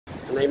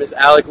My name is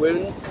Alec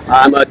Wooten.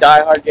 I'm a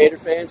die-hard Gator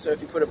fan, so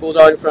if you put a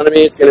Bulldog in front of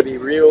me, it's going to be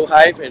real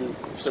hype and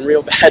some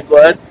real bad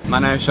blood. My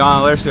name is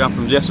Shawn Lariscy. I'm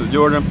from Jessup,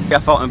 Georgia. I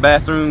fought in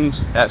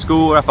bathrooms at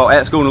school. I fought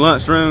at school in the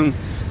lunchroom,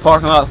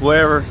 parking lots,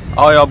 wherever.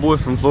 All y'all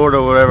boys from Florida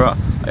or whatever,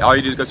 all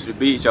you do is go to the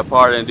beach, y'all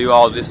party and do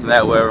all this and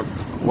that, whatever.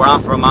 Where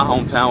I'm from, my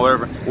hometown,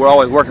 whatever, we're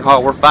always working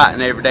hard. We're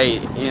fighting every day,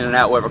 in and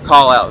out, whatever.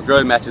 Call-outs,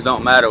 drug matches,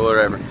 don't matter,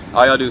 whatever.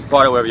 All y'all do is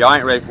party, whatever. Y'all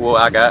ain't ready for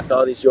what I got.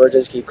 All these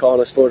Georgians keep calling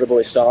us Florida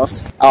boys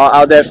soft.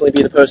 I'll definitely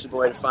be the poster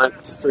boy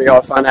for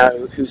y'all to find out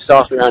who's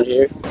soft around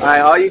here.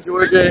 Alright, all you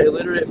Georgia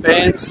illiterate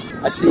fans,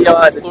 I see y'all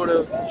at the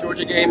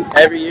Florida-Georgia game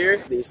every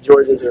year. These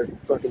Georgians are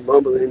fucking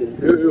mumbling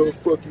and, oh,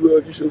 fuck you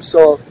up, you're so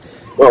soft.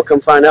 Well, come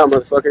find out,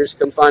 motherfuckers.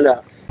 Come find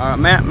out. Alright,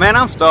 man,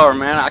 I'm starving,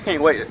 man. I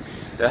can't wait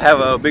to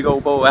have a big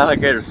old bowl of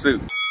alligator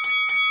soup.